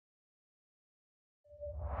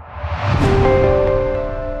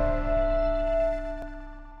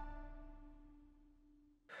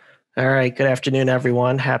All right, good afternoon,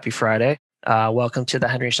 everyone. Happy Friday. Welcome to the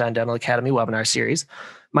Henry Schein Dental Academy webinar series.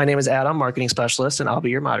 My name is Adam, marketing specialist, and I'll be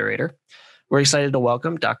your moderator. We're excited to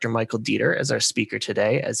welcome Dr. Michael Dieter as our speaker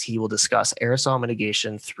today, as he will discuss aerosol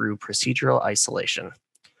mitigation through procedural isolation.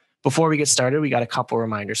 Before we get started, we got a couple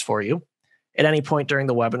reminders for you. At any point during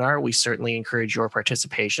the webinar, we certainly encourage your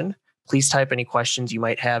participation. Please type any questions you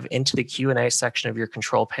might have into the Q&A section of your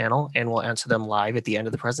control panel, and we'll answer them live at the end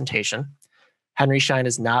of the presentation. Henry Schein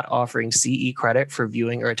is not offering CE credit for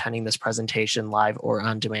viewing or attending this presentation live or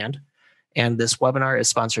on demand. And this webinar is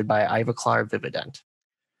sponsored by Ivoclar Vivident.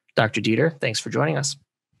 Dr. Dieter, thanks for joining us.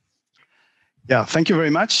 Yeah, thank you very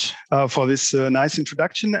much for this nice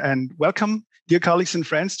introduction, and welcome, dear colleagues and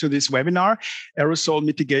friends, to this webinar, Aerosol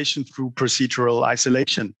Mitigation through Procedural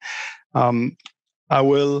Isolation. I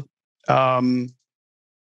will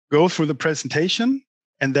go through the presentation,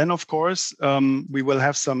 and then, of course, we will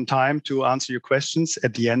have some time to answer your questions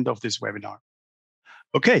at the end of this webinar.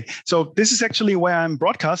 Okay, so this is actually where I'm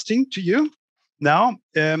broadcasting to you now.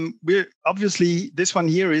 We're obviously, this one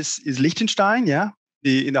here is Liechtenstein, yeah,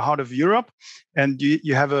 in the heart of Europe, and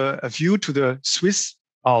you have a view to the Swiss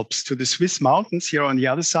Alps, to the Swiss mountains here on the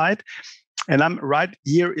other side. And I'm right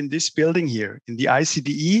here in this building here, in the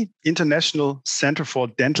ICDE, International Center for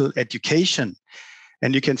Dental Education.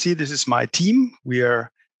 And you can see this is my team. We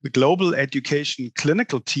are the Global Education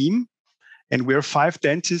Clinical Team, and we're 5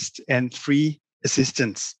 dentists and 3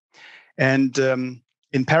 assistants. And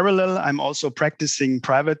in parallel, I'm also practicing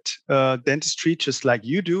private dentistry, just like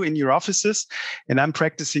you do in your offices. And I'm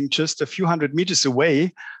practicing just a few hundred meters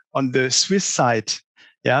away on the Swiss side.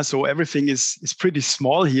 Yeah, so everything is pretty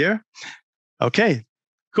small here. Okay,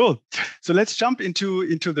 cool. So let's jump into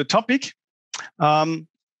the topic.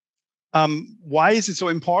 Why is it so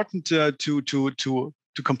important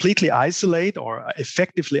to completely isolate or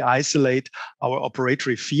effectively isolate our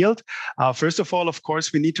operatory field? First of all, of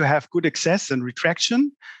course, we need to have good access and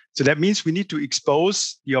retraction. So that means we need to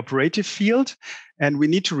expose the operative field, and we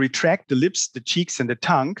need to retract the lips, the cheeks, and the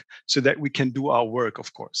tongue so that we can do our work,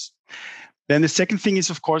 of course. Then the second thing is,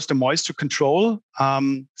 of course, the moisture control.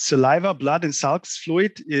 Saliva, blood, and sulcus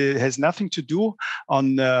fluid has nothing to do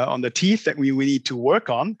on the teeth that we need to work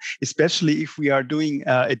on, especially if we are doing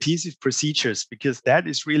adhesive procedures, because that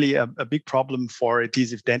is really a big problem for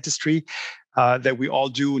adhesive dentistry that we all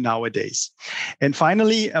do nowadays. And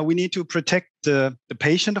finally, we need to protect the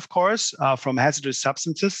patient, of course, from hazardous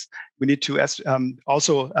substances. We need to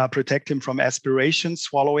also protect him from aspiration,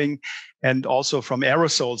 swallowing, and also from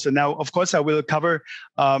aerosols. And now, of course, I will cover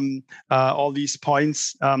all these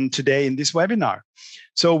points today in this webinar.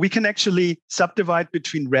 So we can actually subdivide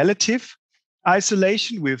between relative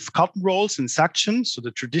isolation with cotton rolls and suction, so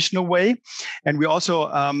the traditional way. And we also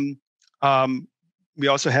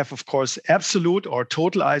have, of course, absolute or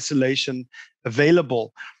total isolation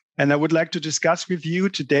available. And I would like to discuss with you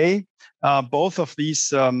today both of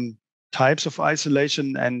these types of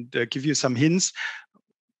isolation and give you some hints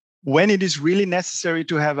when it is really necessary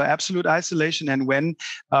to have an absolute isolation and when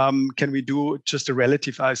can we do just a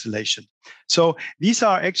relative isolation. So these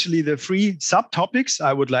are actually the 3 subtopics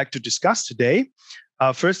I would like to discuss today.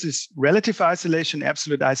 First is relative isolation,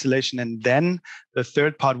 absolute isolation, and then the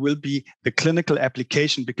third part will be the clinical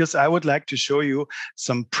application, because I would like to show you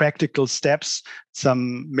some practical steps,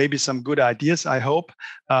 maybe some good ideas, I hope,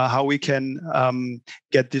 how we can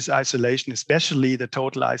get this isolation, especially the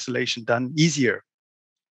total isolation, done easier.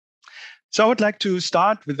 So I would like to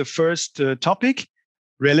start with the first topic,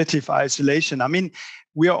 relative isolation. I mean,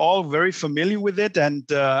 we are all very familiar with it,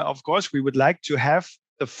 and of course, we would like to have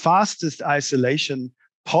the fastest isolation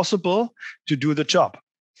possible to do the job.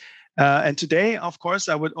 And today, of course,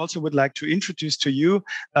 I would like to introduce to you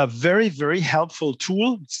a very, very helpful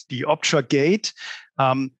tool. It's the OptraGate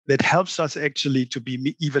that helps us actually to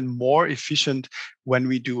be even more efficient when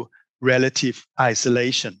we do relative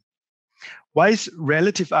isolation. Why is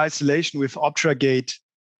relative isolation with OptraGate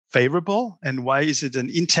favorable, and why is it an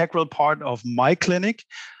integral part of my clinic?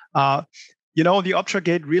 You know, the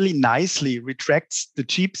OptraGate really nicely retracts the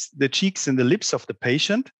cheeks and the lips of the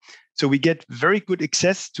patient. So we get very good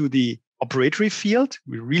access to the operatory field.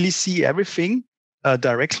 We really see everything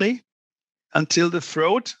directly until the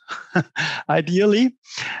throat, ideally.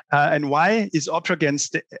 And why is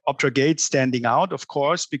OptraGate standing out? Of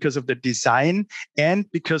course, because of the design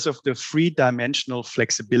and because of the 3-dimensional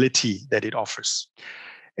flexibility that it offers.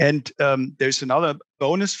 And there's another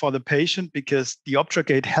bonus for the patient, because the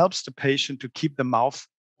OptraGate helps the patient to keep the mouth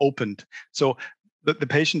opened. So the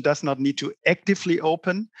patient does not need to actively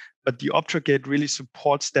open, but the OptraGate really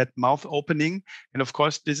supports that mouth opening. And of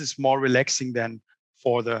course, this is more relaxing than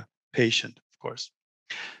for the patient, of course.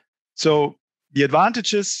 So the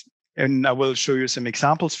advantages, and I will show you some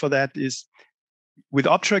examples for that, is with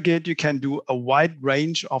Optragate, you can do a wide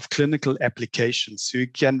range of clinical applications. So you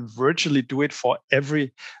can virtually do it for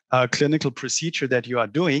every clinical procedure that you are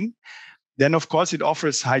doing. Then, of course, it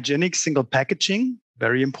offers hygienic single packaging,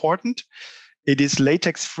 very important. It is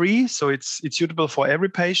latex free, so it's suitable for every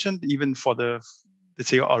patient, even for the, let's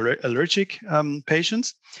say, allergic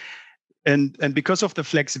patients. And because of the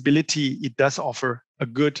flexibility, it does offer a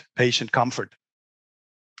good patient comfort.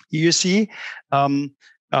 You see,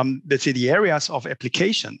 let's say, the areas of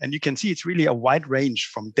application, and you can see it's really a wide range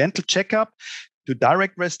from dental checkup to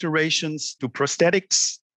direct restorations to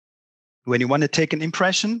prosthetics. When you want to take an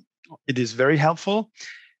impression, it is very helpful.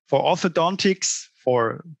 For orthodontics,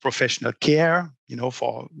 for professional care,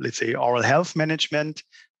 for, let's say, oral health management,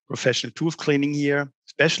 professional tooth cleaning here,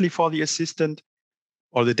 especially for the assistant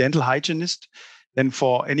or the dental hygienist, then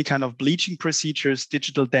for any kind of bleaching procedures,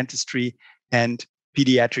 digital dentistry, and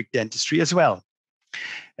pediatric dentistry as well.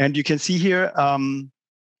 And you can see here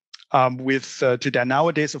with today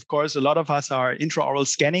nowadays, of course, a lot of us are intraoral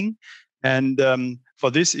scanning. And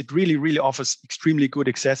for this, it really, really offers extremely good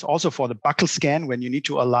access. Also for the buccal scan, when you need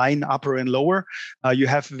to align upper and lower, you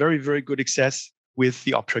have very, very good access with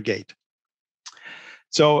the Optragate.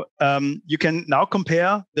 So you can now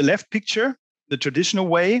compare the left picture, the traditional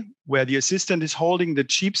way, where the assistant is holding the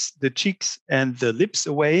cheeks and the lips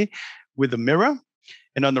away with a mirror.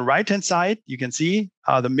 And on the right-hand side, you can see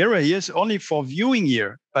the mirror here is only for viewing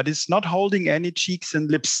here, but it's not holding any cheeks and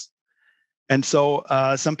lips. And so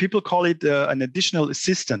some people call it an additional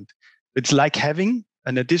assistant. It's like having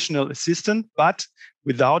an additional assistant, but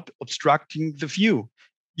without obstructing the view.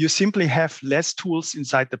 You simply have less tools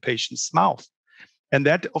inside the patient's mouth. And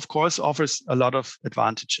that, of course, offers a lot of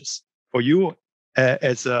advantages for you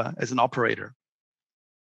as an operator.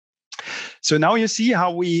 So now you see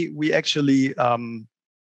how we actually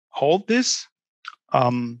hold this.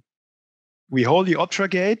 We hold the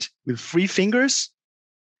Optragate with 3 fingers,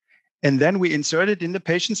 and then we insert it in the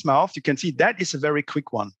patient's mouth. You can see that is a very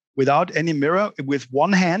quick one, without any mirror, with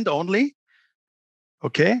one hand only.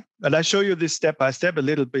 Okay, and I show you this step by step, a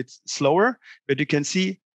little bit slower, but you can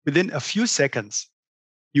see within a few seconds,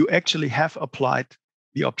 you actually have applied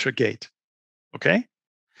the Optragate. Okay,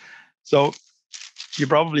 so you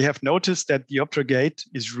probably have noticed that the Optragate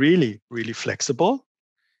is really, really flexible.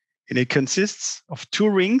 And it consists of 2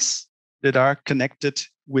 rings that are connected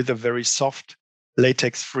with a very soft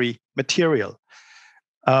latex-free material.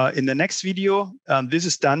 In the next video, this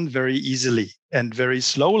is done very easily and very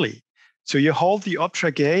slowly. So you hold the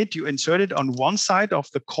Optragate, you insert it on one side of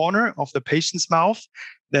the corner of the patient's mouth,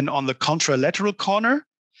 then on the contralateral corner.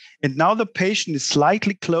 And now the patient is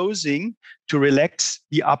slightly closing to relax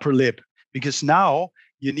the upper lip, because now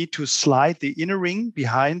you need to slide the inner ring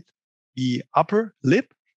behind the upper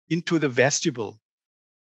lip into the vestibule.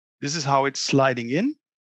 This is how it's sliding in.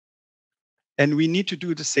 And we need to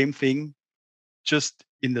do the same thing just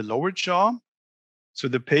in the lower jaw. So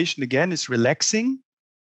the patient again is relaxing,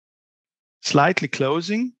 slightly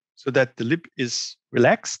closing so that the lip is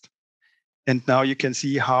relaxed. And now you can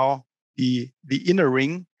see how the inner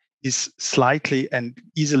ring is slightly and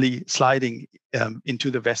easily sliding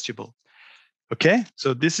into the vestibule. Okay,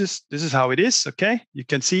 so this is how it is. Okay, you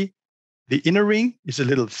can see the inner ring is a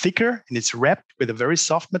little thicker and it's wrapped with a very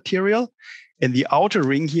soft material. And the outer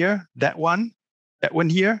ring here, that one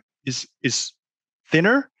here is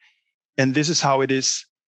thinner. And this is how it is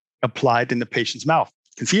applied in the patient's mouth.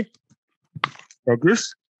 You can see like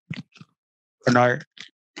this. And I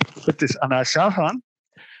put this on ourselves on.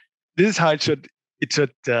 This is how it should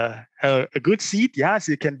have a good seat. Yeah,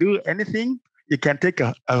 so you can do anything. You can take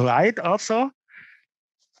a ride also.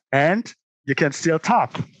 And you can still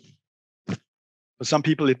talk. For some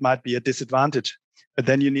people, it might be a disadvantage, but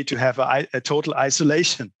then you need to have a total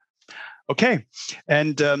isolation. Okay,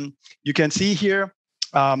 and you can see here,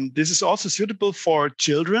 this is also suitable for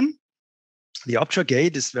children. The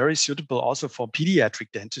Optragate is very suitable also for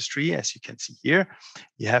pediatric dentistry, as you can see here.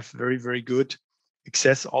 You have very, very good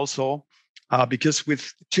access also, because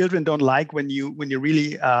with children don't like when you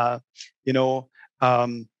really,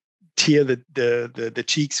 tear the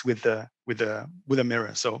cheeks with a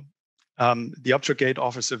mirror. So the Optragate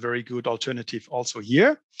offers a very good alternative also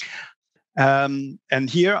here. And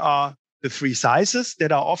here are the 3 sizes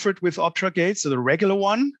that are offered with Optragate. So the regular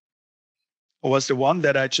one was the one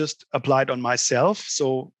that I just applied on myself.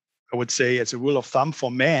 So I would say, as a rule of thumb,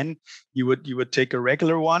 for men, you would take a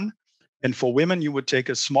regular one. And for women, you would take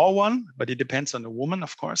a small one, but it depends on the woman,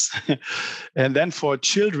 of course. And then for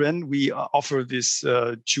children, we offer this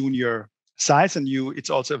junior size, and it's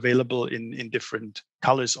also available in different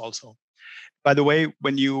colors also. By the way,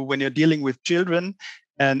 when you're dealing with children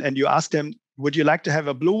and you ask them, would you like to have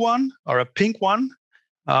a blue one or a pink one?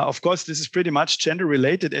 Of course, this is pretty much gender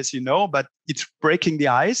related, as you know, but it's breaking the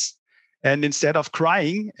ice. And instead of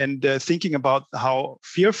crying and thinking about how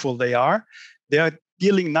fearful they are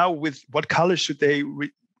dealing now with what color should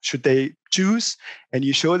they choose, and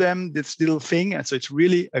you show them this little thing, and so it's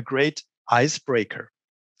really a great icebreaker.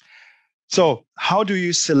 So how do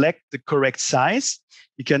you select the correct size?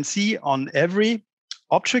 You can see on every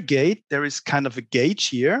object gate there is kind of a gauge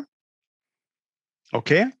here.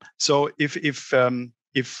 Okay, so if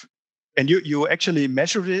you actually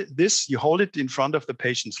measure this, you hold it in front of the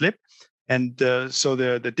patient's lip, and so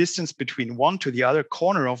the distance between one to the other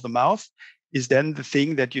corner of the mouth is then the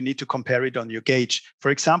thing that you need to compare it on your gauge.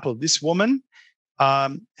 For example, this woman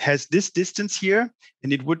has this distance here,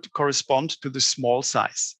 and it would correspond to the small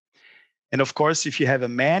size. And of course, if you have a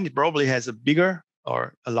man, it probably has a bigger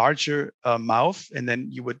or a larger mouth, and then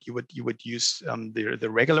you would use the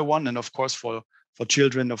regular one. And of course, for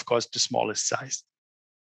children, of course, the smallest size.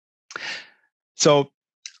 So,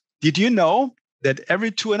 did you know that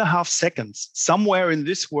every 2.5 seconds, somewhere in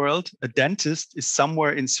this world, a dentist is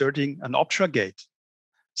somewhere inserting an obtragate?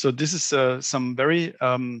 So this is some very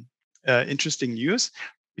interesting news,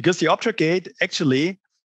 because the obtragate actually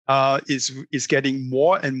is getting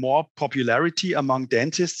more and more popularity among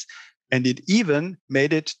dentists, and it even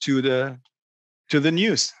made it to the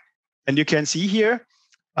news. And you can see here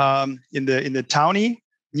in the townie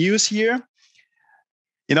news here,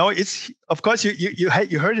 it's, of course, you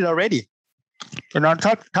heard it already. And I'm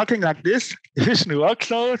talking like this: efficient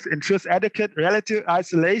workflows ensures adequate relative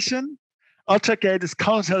isolation. Ultragate is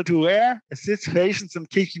comfortable to wear, assists patients in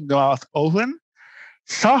keeping the mouth open,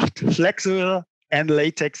 soft, flexible, and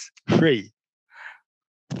latex free.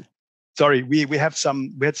 Sorry, we had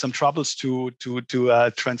some troubles to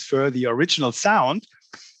transfer the original sound,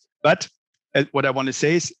 but what I want to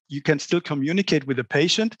say is you can still communicate with the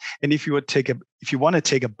patient, and if you want to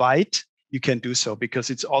take a bite, you can do so, because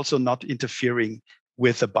it's also not interfering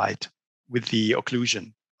with the bite, with the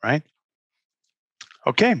occlusion, right?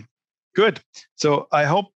 Okay, good. So I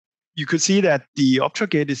hope you could see that the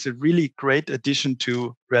obtragate is a really great addition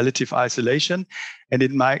to relative isolation, and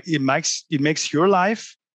it makes your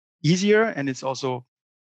life easier, and it's also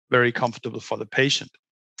very comfortable for the patient.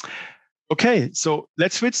 Okay, so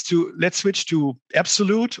let's switch to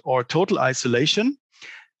absolute or total isolation.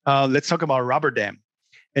 Let's talk about rubber dam.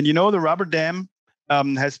 And the rubber dam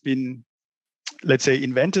has been, let's say,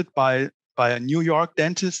 invented by a New York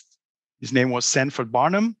dentist. His name was Sanford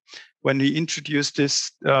Barnum, when he introduced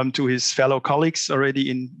this to his fellow colleagues already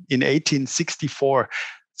in 1864.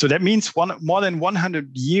 So that means more than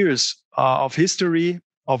 100 years of history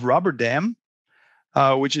of rubber dam,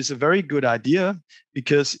 which is a very good idea,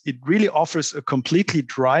 because it really offers a completely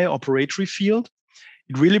dry operatory field.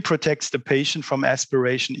 It really protects the patient from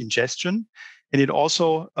aspiration ingestion. And it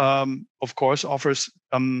also, of course, offers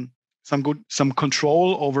some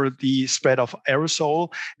control over the spread of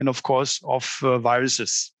aerosol and, of course, of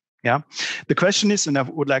viruses. Yeah. The question is, and I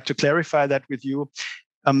would like to clarify that with you,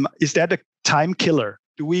 is that a time killer?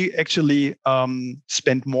 Do we actually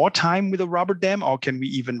spend more time with a rubber dam, or can we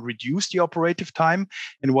even reduce the operative time?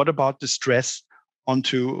 And what about the stress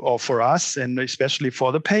for us, and especially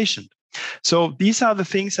for the patient? So these are the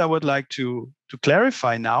things I would like to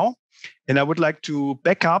clarify now. And I would like to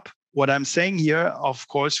back up what I'm saying here, of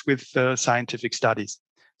course, with scientific studies.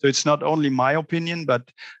 So it's not only my opinion,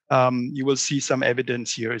 but you will see some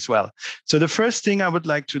evidence here as well. So the first thing I would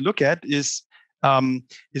like to look at is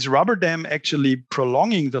rubber dam actually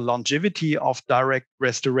prolonging the longevity of direct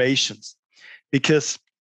restorations? Because,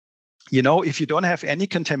 if you don't have any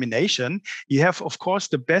contamination, you have, of course,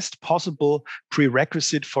 the best possible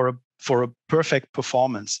prerequisite for a perfect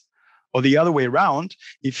performance. Or the other way around,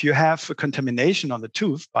 if you have a contamination on the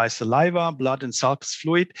tooth by saliva, blood, and sulcus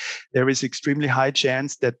fluid, there is extremely high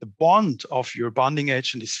chance that the bond of your bonding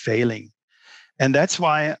agent is failing. And that's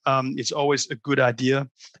why it's always a good idea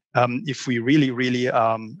if we really, really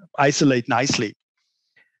isolate nicely.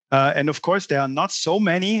 And of course, there are not so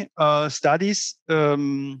many studies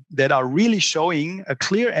that are really showing a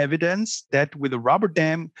clear evidence that with a rubber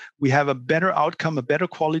dam, we have a better outcome, a better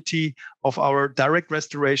quality of our direct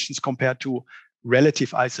restorations compared to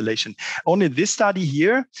relative isolation. Only this study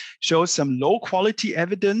here shows some low quality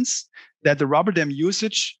evidence that the rubber dam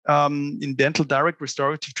usage in dental direct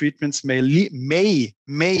restorative treatments may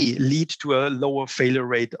lead to a lower failure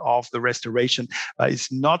rate of the restoration.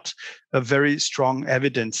 It's not a very strong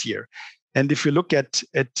evidence here. And if you look at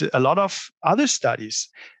a lot of other studies,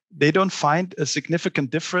 they don't find a significant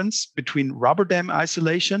difference between rubber dam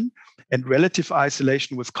isolation and relative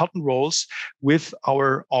isolation with cotton rolls with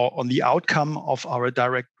on the outcome of our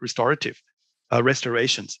direct restorative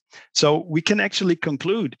restorations. So we can actually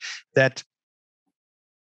conclude that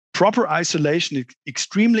proper isolation is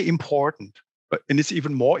extremely important, and it's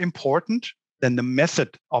even more important than the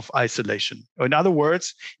method of isolation. In other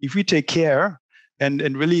words, if we take care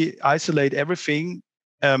and really isolate everything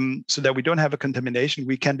so that we don't have a contamination,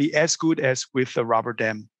 we can be as good as with a rubber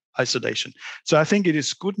dam isolation. So I think it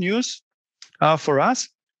is good news for us.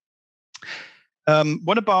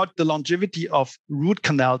 What about the longevity of root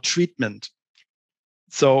canal treatment?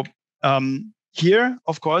 So here,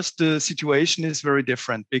 of course, the situation is very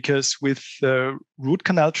different because with root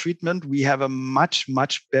canal treatment, we have a much,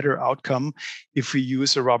 much better outcome if we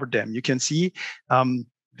use a rubber dam. You can see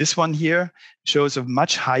this one here shows a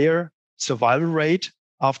much higher survival rate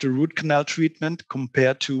after root canal treatment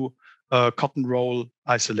compared to cotton roll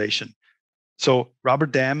isolation. So rubber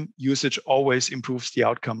dam usage always improves the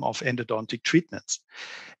outcome of endodontic treatments.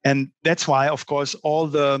 And that's why, of course, all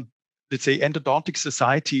the, let's say, endodontic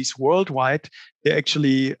societies worldwide, they're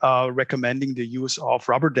actually recommending the use of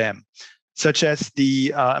rubber dam, such as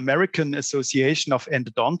the American Association of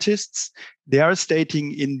Endodontists. They are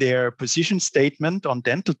stating in their position statement on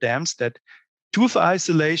dental dams that tooth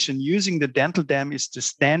isolation using the dental dam is the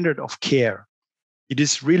standard of care. It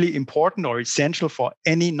is really important or essential for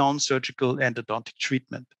any non-surgical endodontic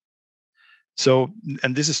treatment. So,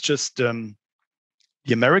 and this is just the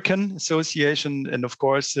American Association. And of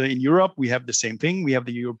course, in Europe, we have the same thing. We have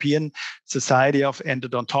the European Society of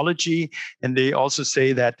Endodontology. And they also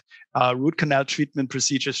say that root canal treatment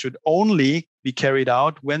procedures should only be carried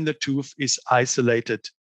out when the tooth is isolated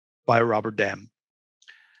by a rubber dam.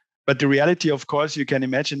 But the reality, of course, you can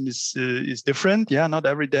imagine is different. Yeah, not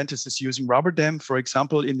every dentist is using rubber dam. For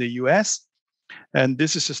example, in the US, and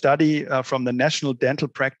this is a study from the National Dental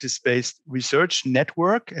Practice-Based Research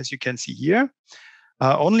Network, as you can see here.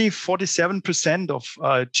 Only 47% of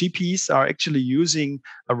GPs are actually using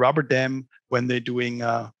a rubber dam when they're doing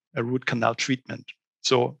a root canal treatment.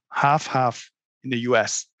 So half in the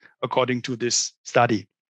US, according to this study.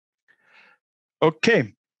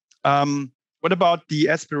 Okay. What about the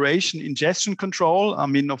aspiration ingestion control? I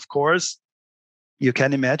mean, of course, you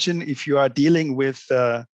can imagine if you are dealing with,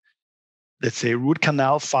 let's say, root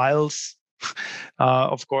canal files.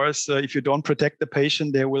 Of course, if you don't protect the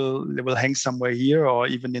patient, they will hang somewhere here or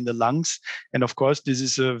even in the lungs. And of course, this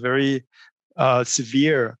is a very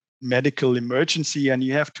severe medical emergency, and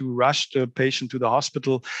you have to rush the patient to the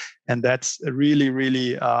hospital, and that's a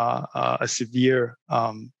really a severe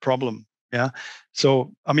problem. Yeah.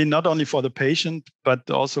 So, I mean, not only for the patient, but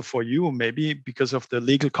also for you, maybe because of the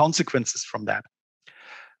legal consequences from that.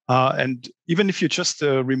 And even if you just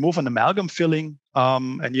remove an amalgam filling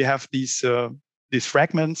and you have these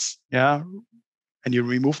fragments, yeah, and you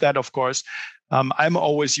remove that, of course, I'm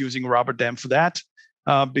always using rubber dam for that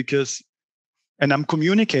because, and I'm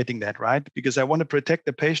communicating that, right? Because I want to protect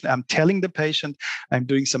the patient. I'm telling the patient I'm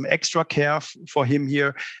doing some extra care for him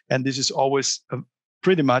here, and this is always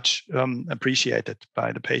pretty much appreciated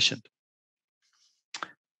by the patient.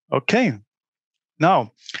 Okay.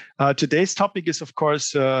 Now, today's topic is, of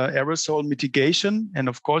course, aerosol mitigation. And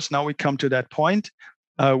of course, now we come to that point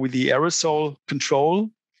with the aerosol control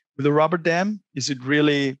with the rubber dam. Is it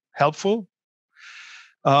really helpful?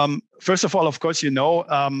 First of all, of course, you know,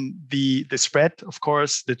 the spread, of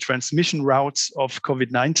course, the transmission routes of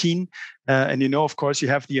COVID-19. And you know, of course, you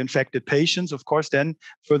have the infected patients. Of course, then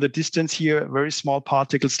further distance here, very small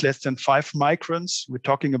particles, less than 5 microns. We're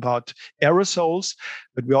talking about aerosols,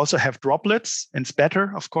 but we also have droplets and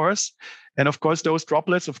spatter, of course. And of course, those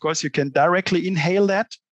droplets, of course, you can directly inhale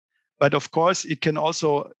that. But of course, it can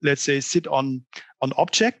also, let's say, sit on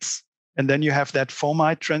objects. And then you have that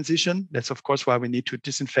fomite transition. That's, of course, why we need to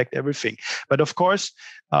disinfect everything. But of course,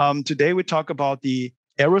 today we talk about the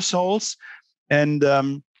aerosols. And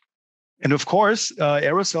of course,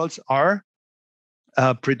 aerosols are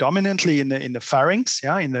predominantly in the pharynx,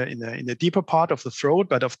 yeah, in the deeper part of the throat.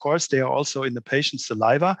 But of course, they are also in the patient's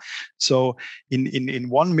saliva. So in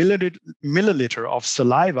 1 milliliter of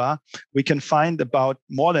saliva, we can find about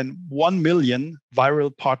more than 1 million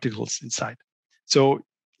viral particles inside. So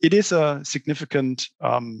it is a significant,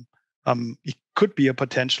 it could be a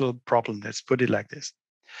potential problem. Let's put it like this.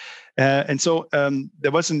 And so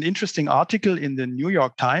there was an interesting article in the New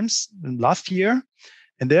York Times last year,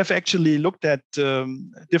 and they have actually looked at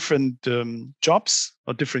different jobs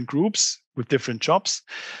or different groups with different jobs,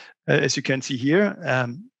 as you can see here.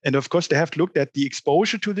 And of course, they have looked at the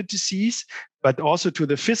exposure to the disease, but also to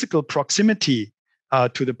the physical proximity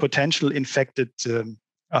to the potential infected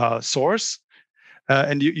source.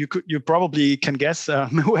 And you probably can guess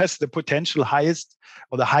who has the potential highest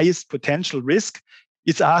or the highest potential risk.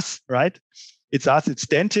 It's us, right? It's us, it's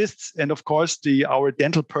dentists, and of course our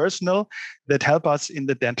dental personnel that help us in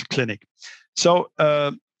the dental clinic. So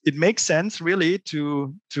it makes sense really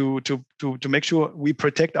to make sure we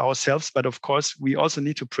protect ourselves, but of course we also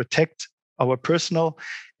need to protect our personnel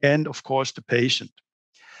and of course the patient.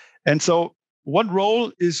 And so what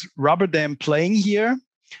role is rubber dam playing here?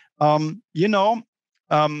 In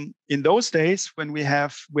those days when we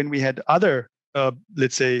had other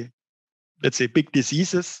let's say big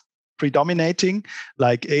diseases predominating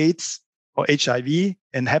like AIDS or HIV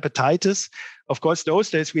and hepatitis, of course those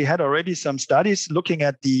days we had already some studies looking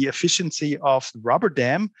at the efficiency of the rubber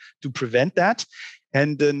dam to prevent that.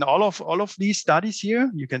 And then all of these studies here,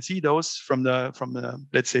 you can see those from the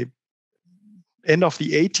let's say end of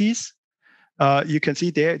the 80s. You can see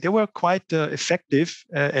they were quite effective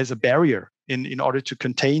as a barrier in order to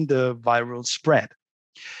contain the viral spread.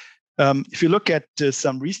 If you look at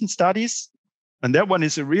some recent studies, and that one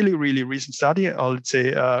is a really, really recent study, or let's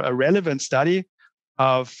say a relevant study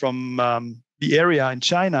from the area in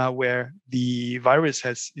China where the virus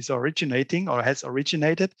is originating or has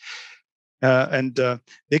originated. And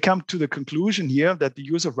they come to the conclusion here that the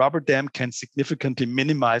use of rubber dam can significantly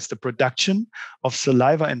minimize the production of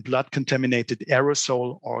saliva and blood contaminated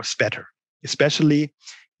aerosol or spatter, especially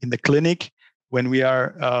in the clinic when we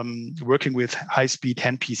are working with high-speed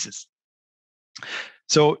handpieces.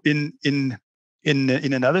 So in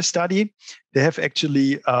another study, they have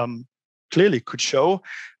actually clearly could show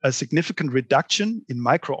a significant reduction in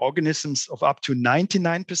microorganisms of up to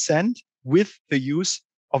 99% with the use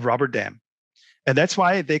of rubber dam. And that's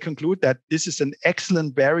why they conclude that this is an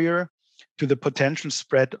excellent barrier to the potential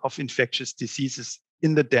spread of infectious diseases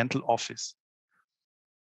in the dental office,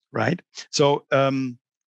 right? So,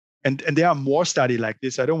 and there are more studies like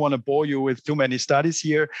this. I don't want to bore you with too many studies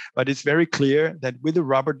here, but it's very clear that with the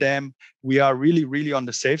rubber dam, we are really, really on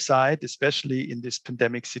the safe side, especially in this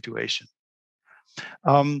pandemic situation.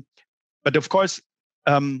 But of course,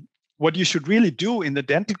 what you should really do in the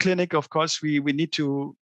dental clinic, of course, we need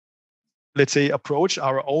to, let's say, approach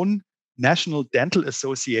our own National Dental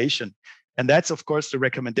Association. And that's, of course, the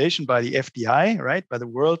recommendation by the FDI, right, by the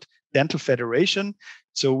World Dental Federation.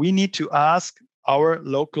 So we need to ask our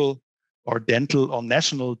local or dental or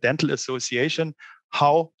National Dental Association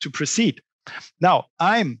how to proceed. Now,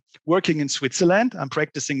 I'm working in Switzerland. I'm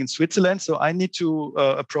practicing in Switzerland. So I need to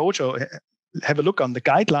approach or have a look on the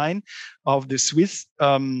guideline of the Swiss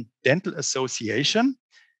Dental Association.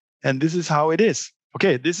 And this is how it is.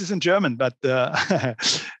 Okay, this is in German, but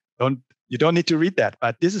you don't need to read that.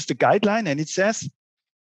 But this is the guideline, and it says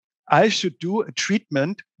I should do a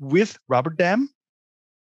treatment with rubber dam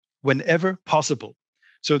whenever possible.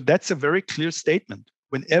 So that's a very clear statement.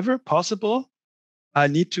 Whenever possible, I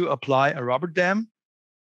need to apply a rubber dam,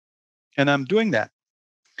 and I'm doing that.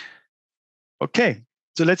 Okay,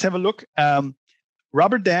 so let's have a look.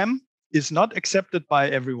 Rubber dam is not accepted by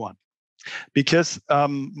everyone because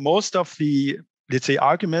most of the, let's say,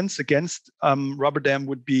 arguments against rubber dam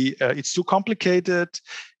would be it's too complicated,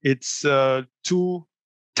 it's too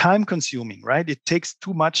time consuming, right? It takes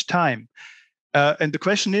too much time. And the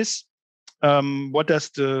question is, do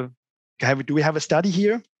we have a study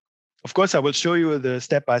here? Of course, I will show you the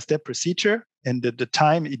step-by-step procedure and the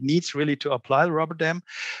time it needs really to apply the rubber dam.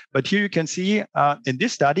 But here you can see in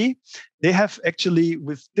this study, they have actually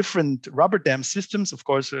with different rubber dam systems, of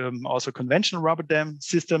course, also conventional rubber dam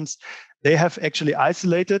systems, they have actually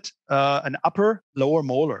isolated an upper lower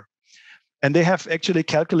molar. And they have actually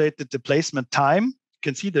calculated the placement time. You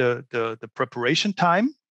can see the preparation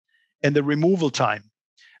time and the removal time.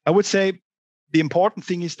 I would say the important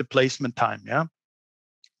thing is the placement time, yeah?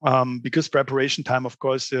 Because preparation time, of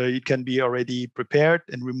course, it can be already prepared,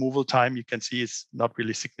 and removal time you can see is not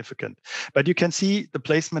really significant. But you can see the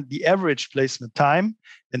placement, the average placement time,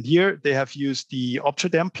 and here they have used the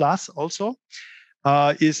Optradam Plus also,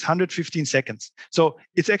 is 115 seconds. So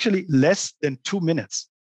it's actually less than 2 minutes.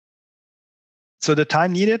 So the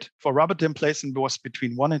time needed for rubber dam placement was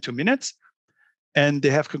between 1 and 2 minutes. And they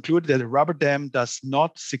have concluded that a rubber dam does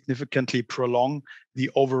not significantly prolong the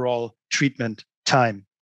overall treatment time.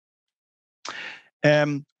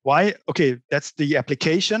 Why? Okay, that's the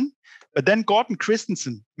application. But then Gordon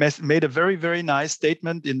Christensen made a very, very nice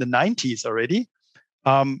statement in the 90s already.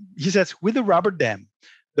 He says, with a rubber dam,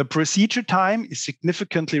 the procedure time is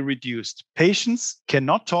significantly reduced. Patients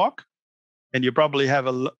cannot talk, and you probably have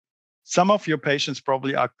some of your patients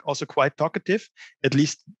probably are also quite talkative, at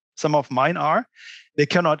least some of mine are, they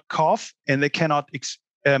cannot cough and they cannot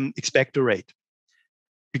expectorate.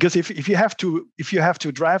 Because if you have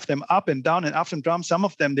to drive them up and down and up and down, some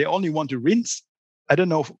of them, they only want to rinse. I don't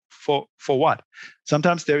know for what.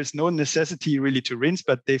 Sometimes there is no necessity really to rinse,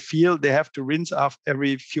 but they feel they have to rinse after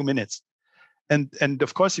every few minutes. And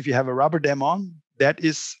of course, if you have a rubber dam on, that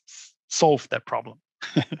is solved that problem.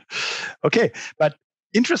 Okay, but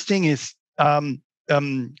interesting is Gordon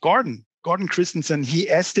Christensen, he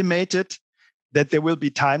estimated that there will be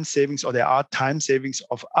time savings, or there are time savings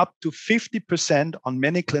of up to 50% on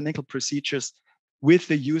many clinical procedures with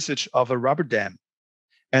the usage of a rubber dam.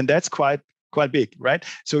 And that's quite big, right?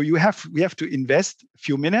 So we have to invest a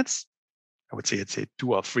few minutes. I would say it's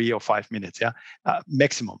 2 or 3 or 5 minutes,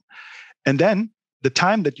 maximum. And then the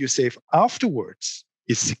time that you save afterwards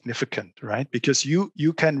is significant, right? Because you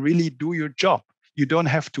can really do your job. You don't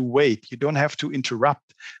have to wait. You don't have to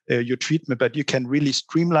interrupt your treatment, but you can really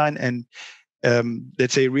streamline and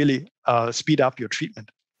let's say really speed up your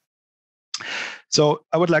treatment. So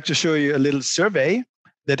I would like to show you a little survey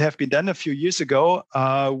that have been done a few years ago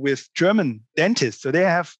with German dentists. So they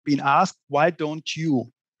have been asked, why don't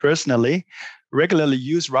you personally regularly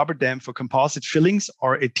use rubber dam for composite fillings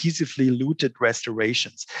or adhesively luted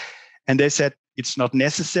restorations? And they said it's not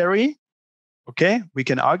necessary. Okay, we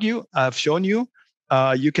can argue. I've shown you.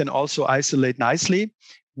 You can also isolate nicely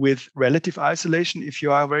with relative isolation if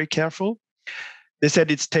you are very careful. They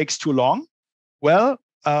said it takes too long. Well,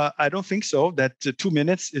 I don't think so. That 2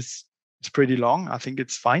 minutes is pretty long. I think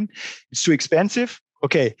it's fine. It's too expensive.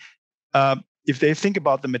 Okay, if they think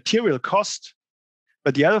about the material cost,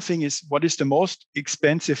 but the other thing is, what is the most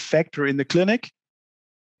expensive factor in the clinic?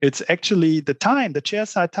 It's actually the time, the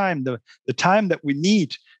chairside time, the time that we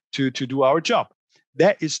need to do our job.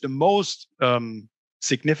 That is the most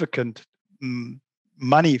significant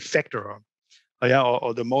money factor,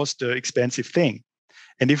 or the most expensive thing.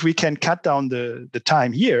 And if we can cut down the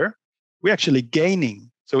time here, we're actually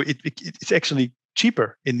gaining. So it's actually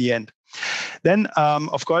cheaper in the end. Then,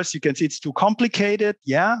 of course, you can see it's too complicated.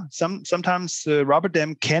 Yeah, sometimes rubber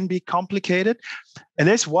dam can be complicated. And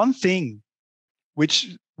there's one thing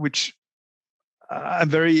which I'm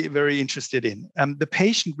very, very interested in. The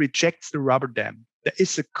patient rejects the rubber dam. There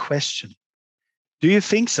is a question. Do you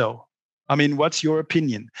think so? I mean, what's your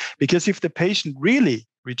opinion? Because if the patient really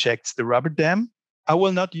rejects the rubber dam, I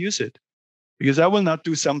will not use it, because I will not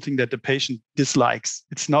do something that the patient dislikes.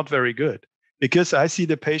 It's not very good, because I see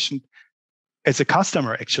the patient as a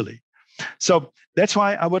customer, actually. So that's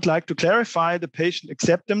why I would like to clarify the patient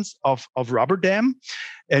acceptance of rubber dam.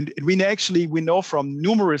 And we know from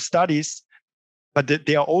numerous studies, but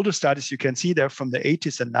they are older studies, you can see there from the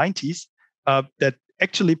 80s and 90s, that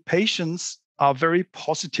actually patients are very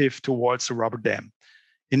positive towards the rubber dam.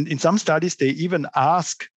 In some studies, they even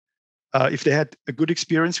ask if they had a good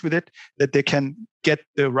experience with it, that they can get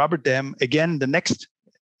the rubber dam again the next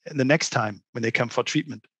time when they come for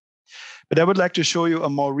treatment. But I would like to show you a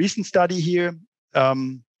more recent study here.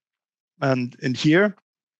 And here,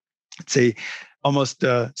 let's say almost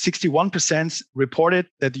 61% reported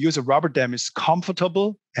that the use of rubber dam is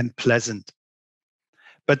comfortable and pleasant.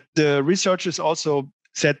 But the researchers also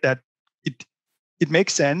said that it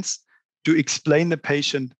makes sense to explain the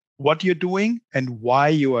patient what you're doing and why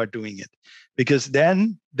you are doing it, because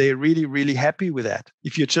then they're really, really happy with that.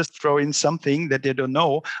 If you just throw in something that they don't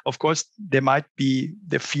know, of course, there might be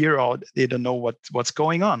the fear, or they don't know what's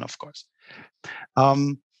going on, of course.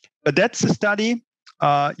 But that's a study.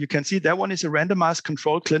 You can see that one is a randomized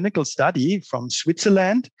controlled clinical study from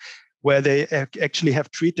Switzerland, where they actually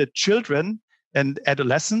have treated children and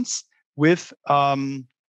adolescents with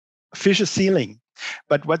fissure sealing.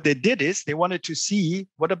 But what they did is they wanted to see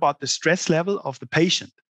what about the stress level of the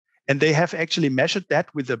patient. And they have actually measured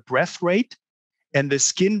that with the breath rate and the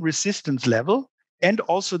skin resistance level, and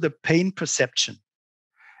also the pain perception.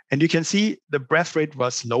 And you can see the breath rate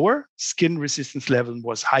was lower, skin resistance level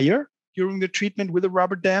was higher during the treatment with a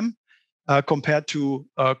rubber dam compared to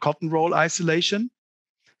cotton roll isolation.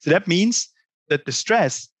 So that means that the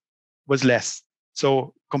stress was less.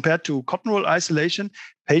 So compared to cotton roll isolation,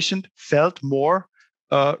 patient felt more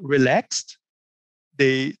relaxed.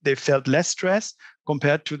 They felt less stress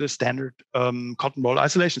compared to the standard cotton roll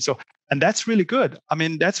isolation. So, and that's really good. I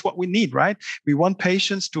mean, that's what we need, right? We want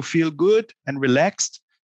patients to feel good and relaxed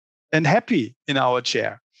and happy in our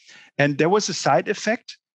chair. And there was a side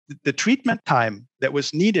effect. The treatment time that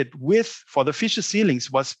was needed for the fissure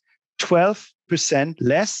sealings was 12%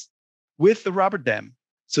 less with the rubber dam.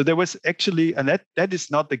 So there was actually, and that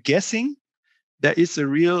is not the guessing, there is a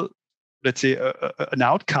real, let's say, an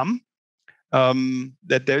outcome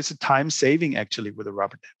that there's a time saving actually with a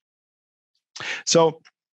rubber dam. So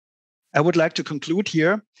I would like to conclude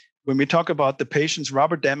here when we talk about the patient's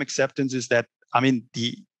rubber dam acceptance is that,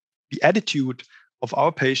 the attitude of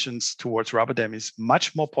our patients towards rubber dam is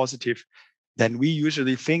much more positive than we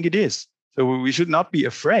usually think it is. So we should not be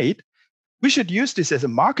afraid. We should use this as a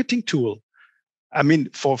marketing tool.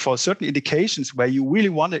 For certain indications where you really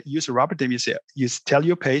want to use a rubber dam, you tell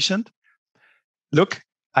your patient, look,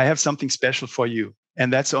 I have something special for you.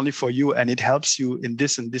 And that's only for you. And it helps you in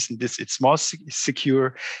this and this and this. It's more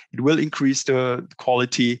secure. It will increase the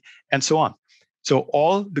quality and so on. So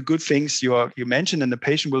all the good things you mentioned, and the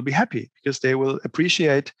patient will be happy because they will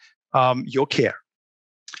appreciate your care.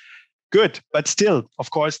 Good. But still, of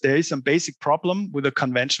course, there is some basic problem with a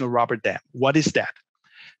conventional rubber dam. What is that?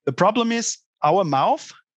 The problem is our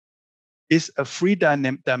mouth is a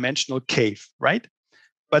three-dimensional cave, right?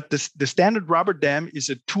 But the standard rubber dam is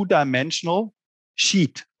a two-dimensional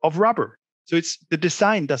sheet of rubber. So the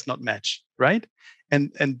design does not match, right?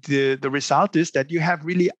 And the result is that you have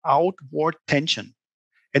really outward tension.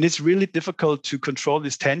 And it's really difficult to control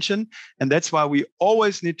this tension. And that's why we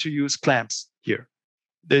always need to use clamps here.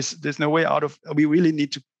 There's no way out of, we really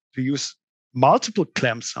need to use multiple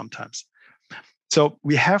clamps sometimes. So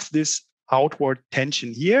we have this outward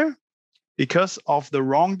tension here because of the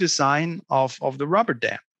wrong design of the rubber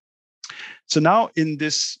dam. So now in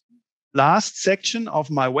this last section of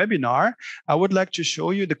my webinar, I would like to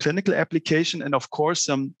show you the clinical application and of course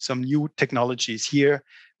some new technologies here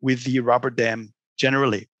with the rubber dam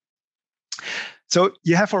generally. So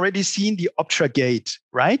you have already seen the Optragate,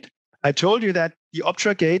 right? I told you that the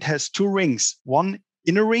Optragate has two rings, one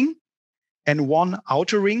inner ring and one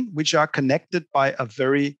outer ring, which are connected by a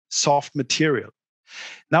very soft material.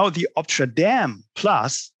 Now the Optradam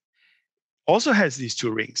Plus also has these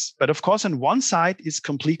two rings, but of course on one side is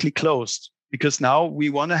completely closed because now we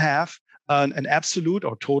want to have an absolute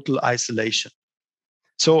or total isolation.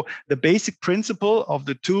 So the basic principle of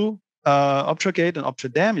the two Optragate and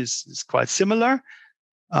Optradam is quite similar.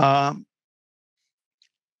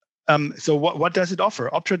 So what does it offer?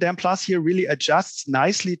 Optradam Plus here really adjusts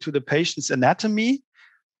nicely to the patient's anatomy,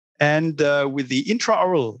 and with the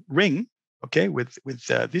intraoral ring, okay, with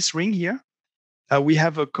this ring here, we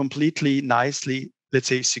have a completely nicely, let's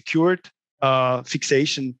say, secured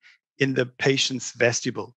fixation in the patient's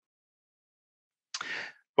vestibule.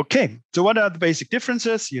 Okay, so what are the basic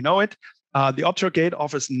differences? You know it. The Optragate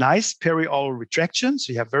offers nice perioral retraction,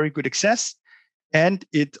 so you have very good access, and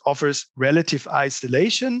it offers relative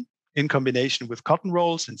isolation in combination with cotton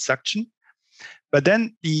rolls and suction. But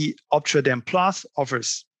then the Optradam Plus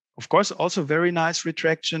offers, of course, also very nice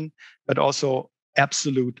retraction, but also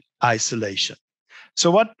absolute isolation. So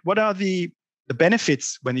what are the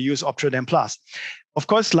benefits when you use Optradam Plus? Of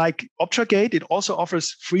course, like Optragate, it also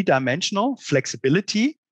offers three-dimensional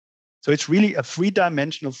flexibility. So it's really a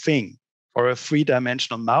three-dimensional thing or a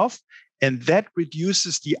three-dimensional mouth, and that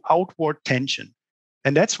reduces the outward tension.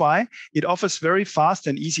 And that's why it offers very fast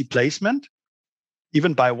and easy placement,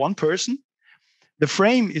 even by one person. The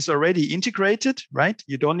frame is already integrated, right?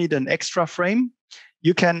 You don't need an extra frame.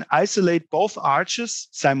 You can isolate both arches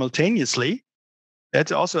simultaneously.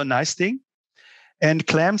 That's also a nice thing. And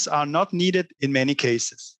clamps are not needed in many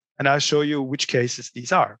cases. And I'll show you which cases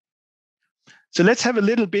these are. So let's have a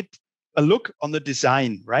look on the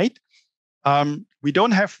design, right? We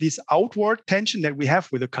don't have this outward tension that we have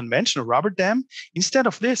with a conventional rubber dam. Instead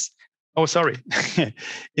of this,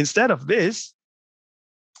 instead of this,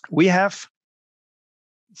 we have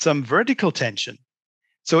some vertical tension.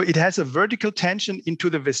 So it has a vertical tension into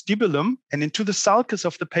the vestibulum and into the sulcus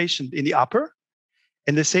of the patient in the upper,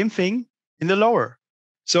 and the same thing in the lower.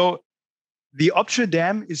 So the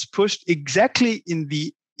Optradam is pushed exactly in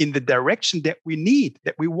the direction that we need,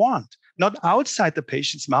 that we want, not outside the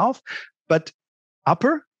patient's mouth, but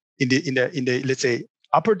upper in the let's say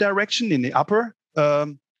upper direction in the upper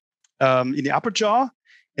jaw,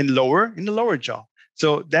 and lower in the lower jaw.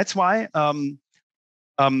 So that's why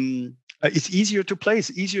it's easier to place,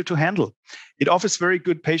 easier to handle. It offers very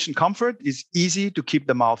good patient comfort. It's easy to keep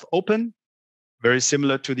the mouth open, very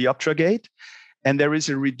similar to the Optragate, and there is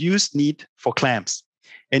a reduced need for clamps.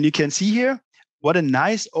 And you can see here what a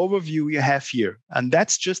nice overview you have here, and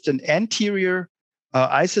that's just an anterior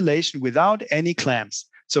isolation without any clamps.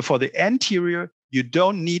 So for the anterior, you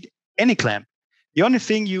don't need any clamp. The only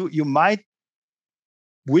thing you might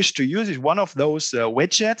wish to use is one of those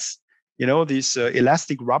wedgettes, these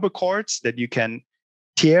elastic rubber cords that you can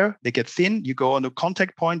tear. They get thin. You go on the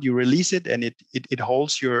contact point, you release it, and it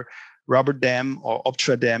holds your rubber dam or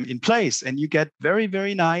Optradam in place, and you get very,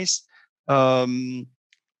 very nice, let's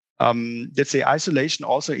say, isolation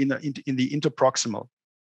also in the interproximal.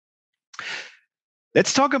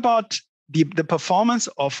 Let's talk about the performance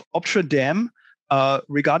of OptraDam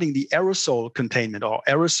regarding the aerosol containment or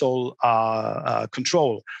aerosol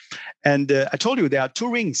control. And I told you there are two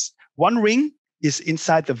rings. One ring is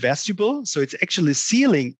inside the vestibule, so it's actually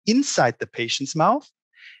sealing inside the patient's mouth.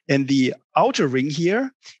 And the outer ring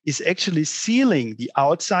here is actually sealing the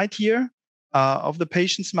outside here of the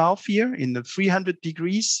patient's mouth here in the 300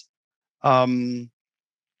 degrees. All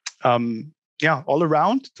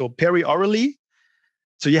around, so periorally.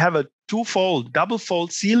 So you have a twofold,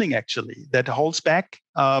 double-fold sealing actually that holds back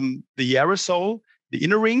the aerosol, the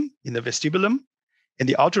inner ring in the vestibulum, and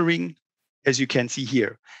the outer ring, as you can see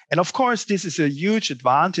here. And of course, this is a huge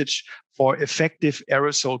advantage for effective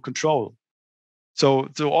aerosol control. So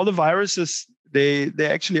all the viruses, they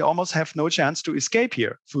actually almost have no chance to escape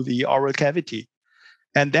here through the oral cavity.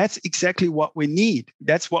 And that's exactly what we need.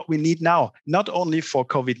 That's what we need now, not only for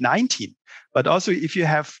COVID-19, but also if you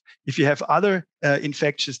have other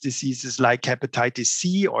infectious diseases like hepatitis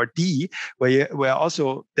C or D, where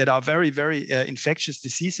also that are very, very infectious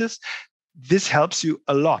diseases, this helps you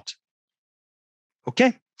a lot.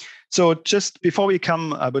 Okay. So just before we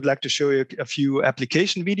come, I would like to show you a few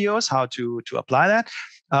application videos, how to apply that.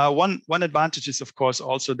 One advantage is, of course,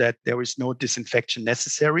 also that there is no disinfection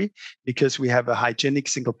necessary because we have a hygienic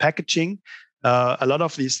single packaging. A lot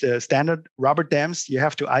of these standard rubber dams, you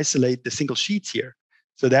have to isolate the single sheets here.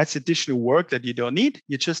 So that's additional work that you don't need.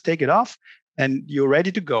 You just take it off and you're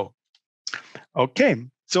ready to go. Okay.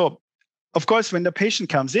 So, of course, when the patient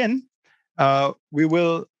comes in, we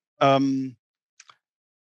will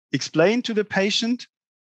explain to the patient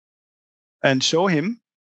and show him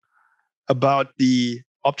about the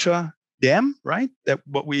OptraDam, right? That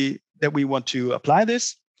we want to apply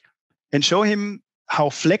this, and show him how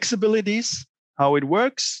flexible it is, how it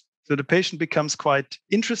works. So the patient becomes quite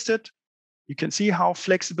interested. You can see how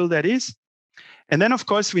flexible that is. And then, of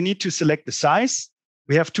course, we need to select the size.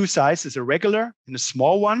 We have two sizes, a regular and a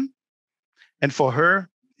small one. And for her,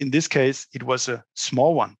 in this case, it was a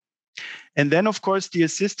small one. And then, of course, the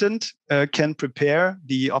assistant can prepare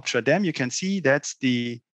the OptraDam. You can see that's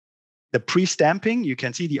the pre-stamping. You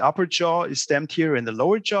can see the upper jaw is stamped here and the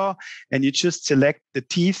lower jaw, and you just select the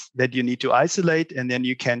teeth that you need to isolate, and then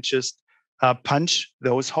you can just punch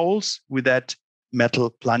those holes with that metal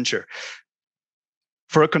plunger.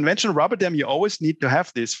 For a conventional rubber dam, you always need to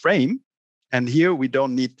have this frame, and here we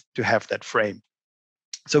don't need to have that frame.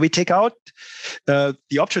 So we take out the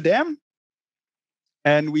OptraDam,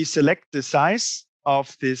 and we select the size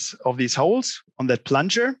of these holes on that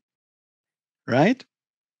plunger, right?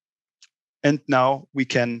 And now we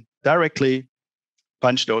can directly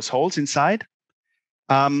punch those holes inside.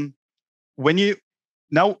 Now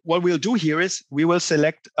what we'll do here is we will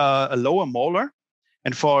select a lower molar.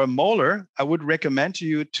 And for a molar, I would recommend to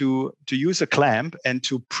you to use a clamp and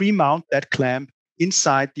to pre-mount that clamp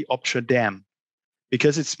inside the OptraDam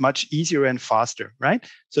because it's much easier and faster, right?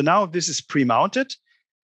 So now this is pre-mounted.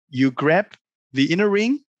 You grab the inner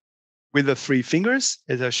ring with the 3 fingers,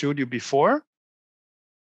 as I showed you before.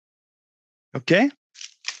 Okay,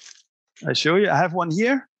 I show you. I have one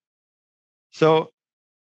here. So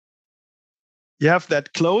you have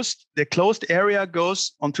that closed. The closed area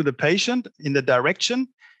goes onto the patient in the direction,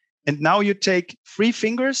 and now you take 3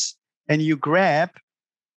 fingers and you grab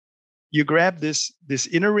this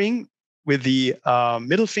inner ring with the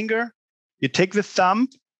middle finger. You take the thumb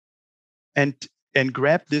and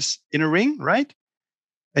grab this inner ring, right?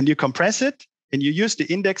 And you compress it, and you use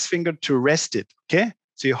the index finger to rest it. Okay.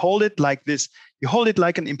 So you hold it like this. You hold it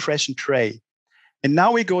like an impression tray. And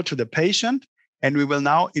now we go to the patient, and we will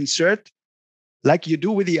now insert like you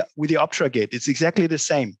do with the OptraGate. It's exactly the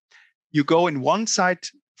same. You go in one side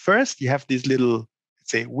first. You have these little,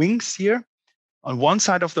 let's say, wings here on one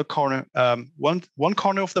side of the corner, one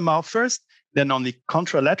corner of the mouth first, then on the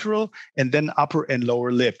contralateral, and then upper and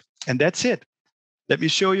lower lip. And that's it. Let me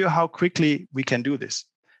show you how quickly we can do this.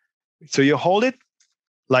 So you hold it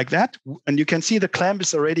like that, and you can see the clamp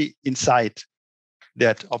is already inside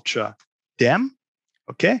that OptraDam.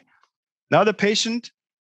 Okay. Now the patient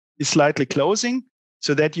is slightly closing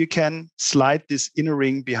so that you can slide this inner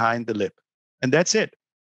ring behind the lip. And that's it,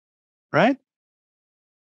 right?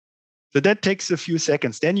 So that takes a few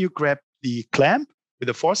seconds. Then you grab the clamp with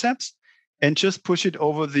the forceps and just push it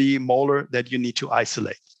over the molar that you need to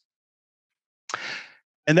isolate.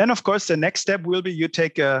 And then, of course, the next step will be you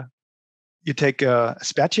take a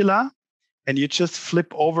spatula and you just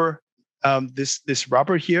flip over this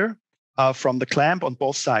rubber here from the clamp on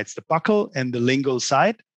both sides, the buccal and the lingual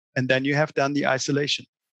side, and then you have done the isolation.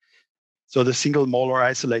 So the single molar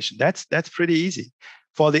isolation, that's pretty easy.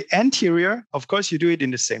 For the anterior, of course, you do it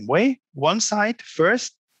in the same way. One side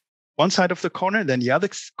first, one side of the corner, then the other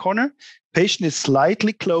corner. Patient is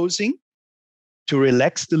slightly closing to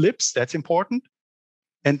relax the lips. That's important.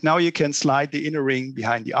 And now you can slide the inner ring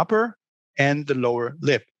behind the upper and the lower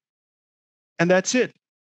lip. And that's it,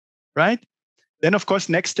 right? Then, of course,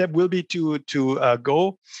 next step will be to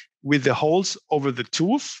go with the holes over the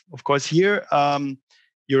tooth. Of course, here,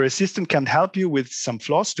 your assistant can help you with some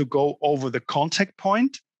floss to go over the contact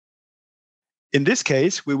point. In this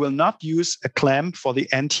case, we will not use a clamp for the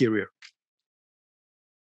anterior.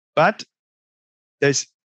 But if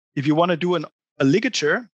you want to do a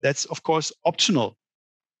ligature, that's, of course, optional,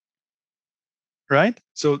 right?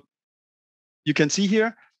 So you can see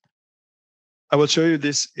here, I will show you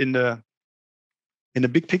this in a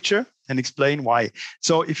big picture and explain why.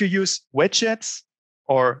 So if you use wedgettes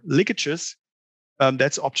or ligatures,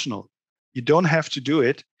 that's optional. You don't have to do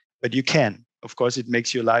it, but you can. Of course, it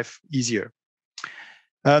makes your life easier.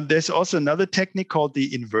 There's also another technique called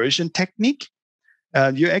the inversion technique.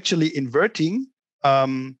 You're actually inverting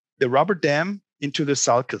the rubber dam into the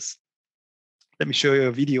sulcus. Let me show you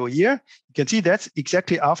a video here. You can see that's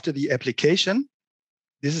exactly after the application.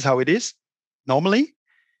 This is how it is normally.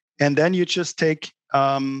 And then you just take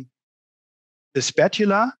the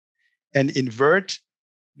spatula and invert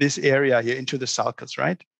this area here into the sulcus,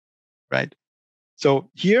 right? Right. So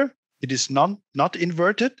here it is not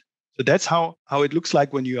inverted. So that's how it looks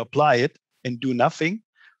like when you apply it and do nothing.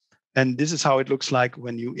 And this is how it looks like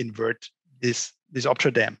when you invert this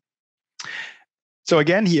optradam. So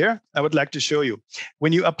again, here, I would like to show you.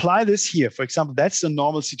 When you apply this here, for example, that's the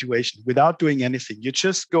normal situation without doing anything. You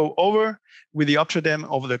just go over with the optradam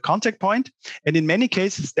over the contact point. And in many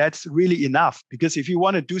cases, that's really enough, because if you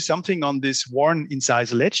want to do something on this worn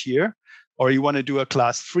incisal ledge here, or you want to do a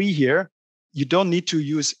class 3 here, you don't need to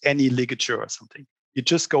use any ligature or something. You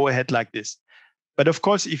just go ahead like this. But of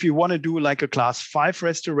course, if you want to do like a class 5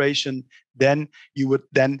 restoration, then you would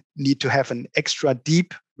then need to have an extra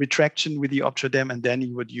deep retraction with the optradam, and then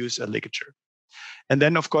you would use a ligature. And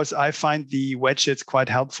then, of course, I find the wedgettes quite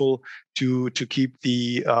helpful to keep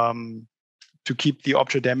the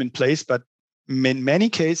optradam in place. But in many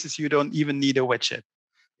cases, you don't even need a wedgette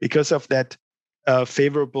because of that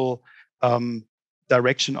favorable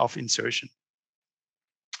direction of insertion.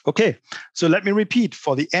 Okay, so let me repeat.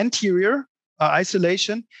 For the anterior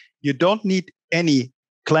isolation, you don't need any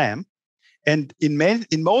clamp. And in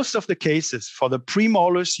most of the cases, for the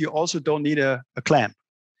premolars, you also don't need a clamp.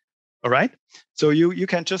 All right. So you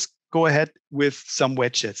can just go ahead with some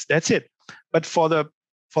wedgettes. That's it. But for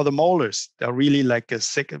the molars, they're really like a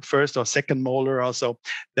first or second molar also.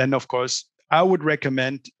 Then of course, I would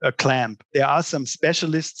recommend a clamp. There are some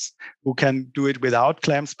specialists who can do it without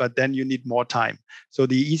clamps, but then you need more time. So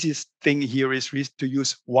the easiest thing here is to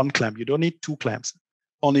use one clamp. You don't need 2 clamps,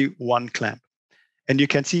 only 1 clamp. And you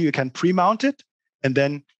can see you can pre-mount it, and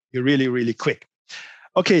then you're really, really quick.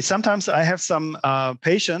 Okay, sometimes I have some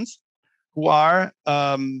patients who are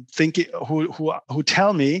thinking, who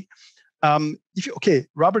tell me,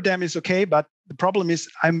 rubber dam is okay, but the problem is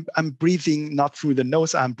I'm breathing not through the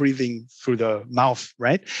nose, I'm breathing through the mouth,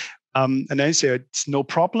 right? And I say it's no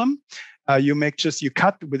problem. You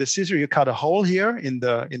cut with a scissor, you cut a hole here in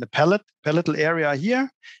the palatal area here,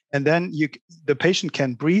 and then the patient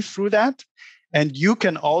can breathe through that. And you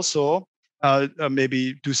can also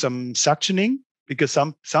maybe do some suctioning, because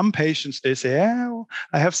some patients, they say, oh,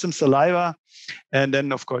 I have some saliva. And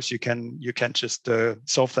then, of course, you can just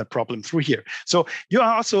solve that problem through here. So you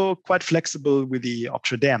are also quite flexible with the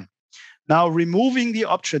optradam. Now, removing the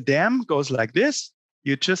optradam goes like this.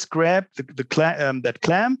 You just grab that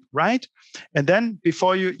clamp, right? And then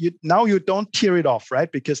before now you don't tear it off, right?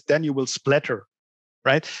 Because then you will splatter,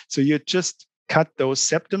 right? So you just cut those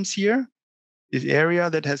septums here, this area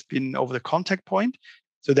that has been over the contact point,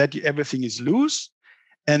 so that everything is loose.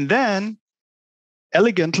 And then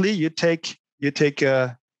elegantly you take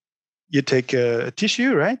a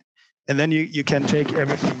tissue, right? And then you can take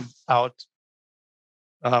everything out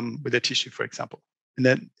with a tissue, for example, and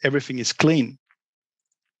then everything is clean.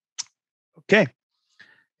 Okay.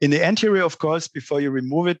 In the anterior, of course, before you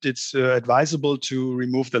remove it, it's advisable to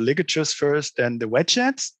remove the ligatures first and the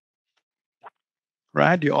wedgettes.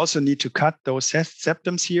 Right. You also need to cut those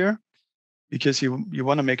septums here, because you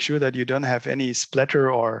want to make sure that you don't have any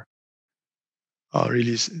splatter or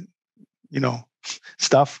really,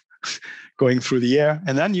 stuff going through the air.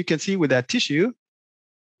 And then you can see with that tissue,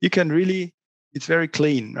 you can really, it's very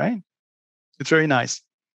clean, right? It's very nice.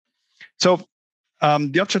 So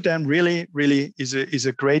the optradam really is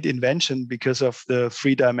a great invention because of the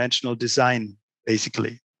 3-dimensional design,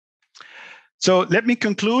 basically. So let me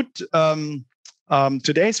conclude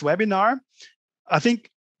today's webinar. I think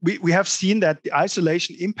we have seen that the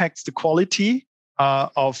isolation impacts the quality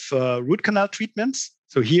of root canal treatments.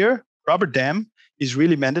 So here, rubber dam is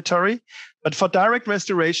really mandatory. But for direct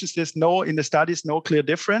restorations, there's in the studies, no clear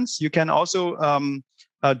difference. You can also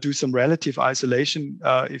do some relative isolation.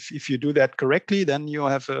 If you do that correctly, then you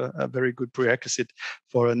have a very good prerequisite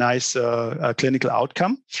for a nice clinical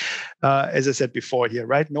outcome. As I said before here,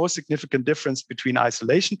 right? No significant difference between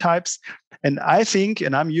isolation types. And I think,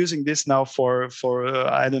 and I'm using this now for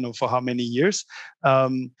I don't know for how many years,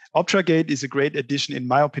 Optragate is a great addition, in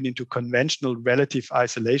my opinion, to conventional relative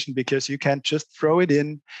isolation, because you can just throw it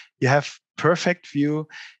in, you have perfect view,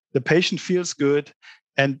 the patient feels good,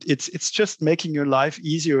 and it's just making your life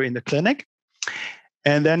easier in the clinic.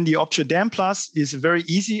 And then the OptraDam Plus is very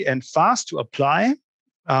easy and fast to apply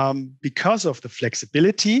because of the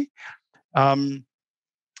flexibility.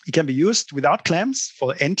 It can be used without clamps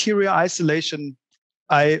for anterior isolation.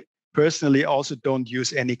 I personally also don't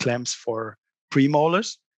use any clamps for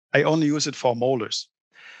premolars. I only use it for molars.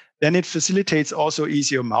 Then it facilitates also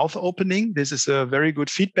easier mouth opening. This is a very good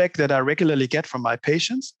feedback that I regularly get from my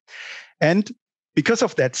patients. And because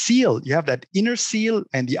of that seal, you have that inner seal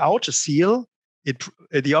and the outer seal, the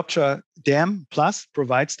OptraDam Plus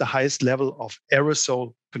provides the highest level of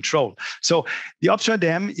aerosol control. So the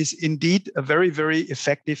OptraDam is indeed a very, very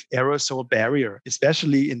effective aerosol barrier,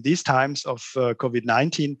 especially in these times of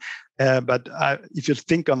COVID-19. But if you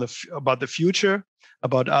think about the future,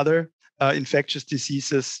 about other infectious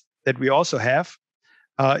diseases that we also have,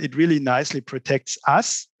 it really nicely protects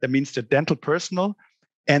us. That means the dental personnel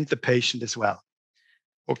and the patient as well.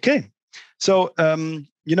 Okay, so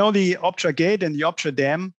the Optragate and the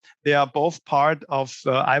OptraDam, they are both part of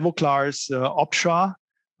Ivoclar's Optra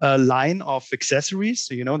line of accessories.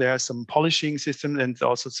 So there are some polishing systems and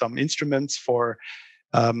also some instruments for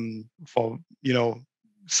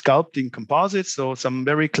sculpting composites. So some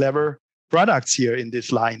very clever products here in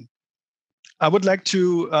this line. I would like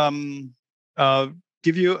to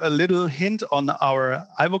give you a little hint on our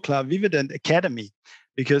Ivoclar Vivident Academy,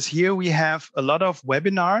 because here we have a lot of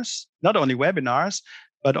webinars, not only webinars,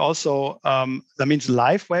 but also that means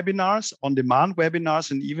live webinars, on-demand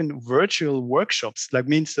webinars, and even virtual workshops. That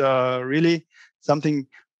means really something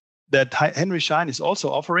that Henry Schein is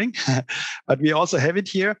also offering, but we also have it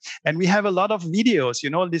here. And we have a lot of videos,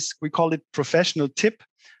 we call it professional tip.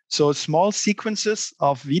 So small sequences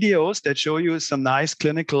of videos that show you some nice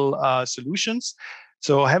clinical solutions.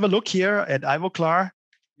 So have a look here at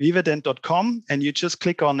ivoclarvivident.com, and you just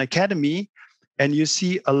click on Academy, and you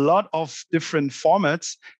see a lot of different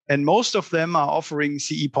formats, and most of them are offering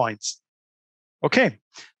CE points. Okay,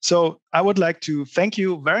 so I would like to thank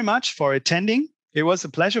you very much for attending. It was a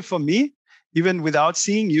pleasure for me, even without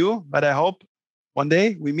seeing you, but I hope one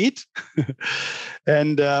day we meet.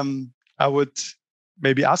 And I would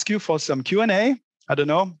maybe ask you for some Q&A. I don't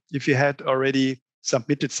know if you had already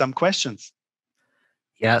submitted some questions.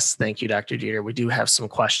 Yes, thank you, Dr. Dieter. We do have some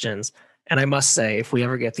questions. And I must say, if we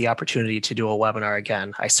ever get the opportunity to do a webinar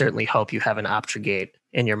again, I certainly hope you have an Optragate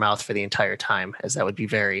in your mouth for the entire time, as that would be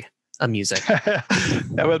very amusing.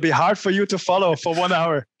 That will be hard for you to follow for 1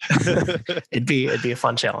 hour. It'd be a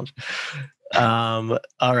fun challenge. All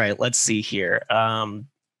right, let's see here. Are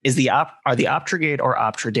the Optragate or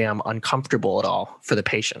OptraDam uncomfortable at all for the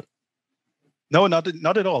patient? No,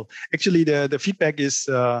 not at all. Actually, the feedback is,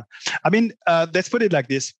 let's put it like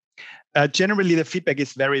this. Generally, the feedback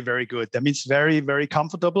is very, very good. That means very, very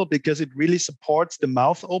comfortable, because it really supports the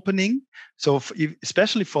mouth opening. So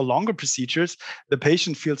especially for longer procedures, the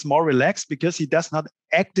patient feels more relaxed because he does not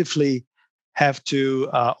actively have to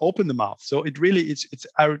open the mouth. So it really,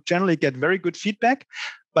 I generally get very good feedback.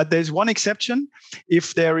 But there's one exception.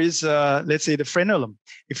 If there is, let's say, the frenulum,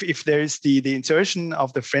 if there is the insertion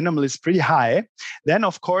of the frenulum is pretty high, then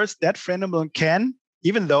of course that frenulum can,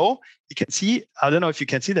 even though you can see, I don't know if you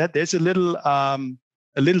can see that, there's a little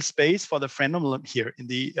space for the frenulum here in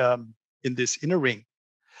this inner ring.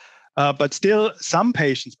 But still, some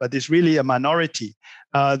patients, but it's really a minority,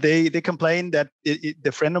 they complain that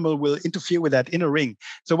the frenulum will interfere with that inner ring.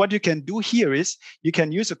 So what you can do here is you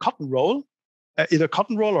can use a cotton roll, either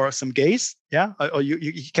cotton roll or some gaze, or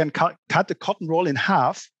you can cut the cotton roll in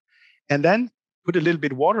half, and then put a little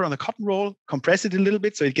bit of water on the cotton roll, compress it a little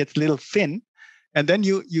bit so it gets a little thin, and then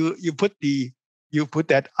you put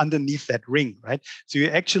that underneath that ring, right? So you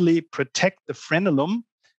actually protect the frenulum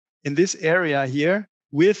in this area here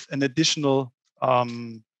with an additional,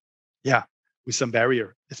 with some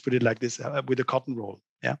barrier. Let's put it like this, with a cotton roll,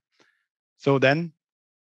 yeah. So then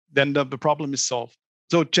the problem is solved.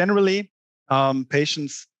 So generally,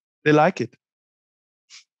 patients, they like it.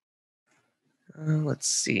 Let's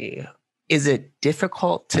see. Is it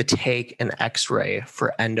difficult to take an X-ray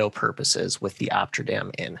for endo purposes with the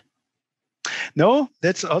Optradam in? No,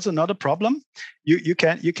 that's also not a problem. You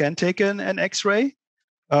can take an X-ray.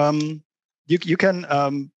 You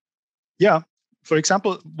can For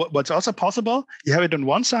example, what's also possible, you have it on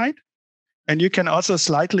one side, and you can also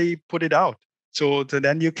slightly put it out. So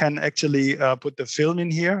then you can actually put the film in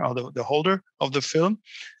here, or the holder of the film.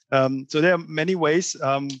 So there are many ways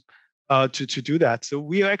to do that. So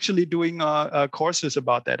we are actually doing courses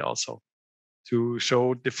about that also, to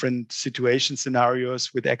show different situation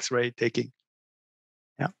scenarios with X-ray taking.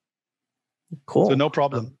 Yeah. Cool. So no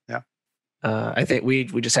problem. Yeah. I think we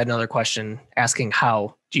just had another question asking,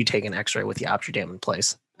 how do you take an X-ray with the Optradam in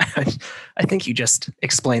place? I think you just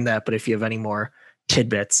explained that, but if you have any more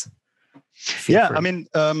tidbits, feel free. I mean,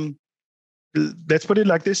 let's put it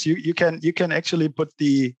like this: you can actually put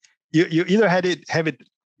you either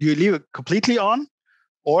you leave it completely on,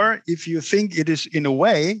 or if you think it is in a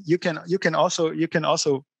way, you can also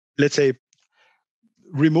let's say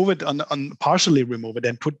remove it on partially remove it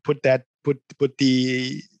and put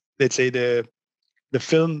the, let's say, the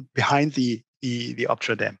film behind the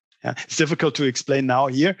Optradam. Yeah. It's difficult to explain now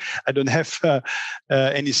here. I don't have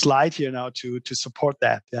any slide here now to support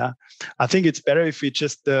that. Yeah, I think it's better if we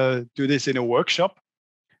just do this in a workshop.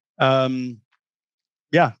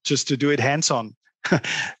 Just to do it hands-on,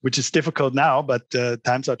 which is difficult now, but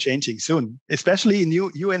times are changing soon, especially in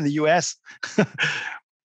you in the US.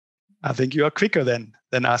 I think you are quicker than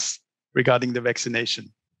us regarding the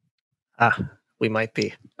vaccination. We might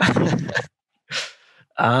be.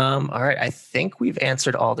 All right. I think we've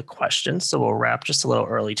answered all the questions, so we'll wrap just a little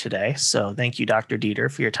early today. So thank you, Dr.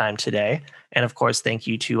 Dieter, for your time today. And of course, thank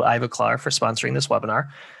you to Ivoclar for sponsoring this webinar.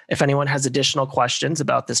 If anyone has additional questions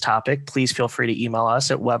about this topic, please feel free to email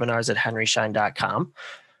us at webinars@henryschein.com.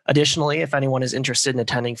 Additionally, if anyone is interested in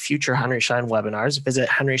attending future Henry Schein webinars, visit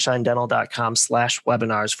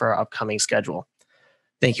henryscheindental.com/webinars for our upcoming schedule.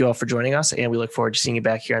 Thank you all for joining us, and we look forward to seeing you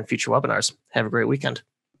back here on future webinars. Have a great weekend.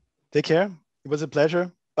 Take care. It was a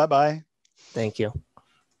pleasure. Bye-bye. Thank you.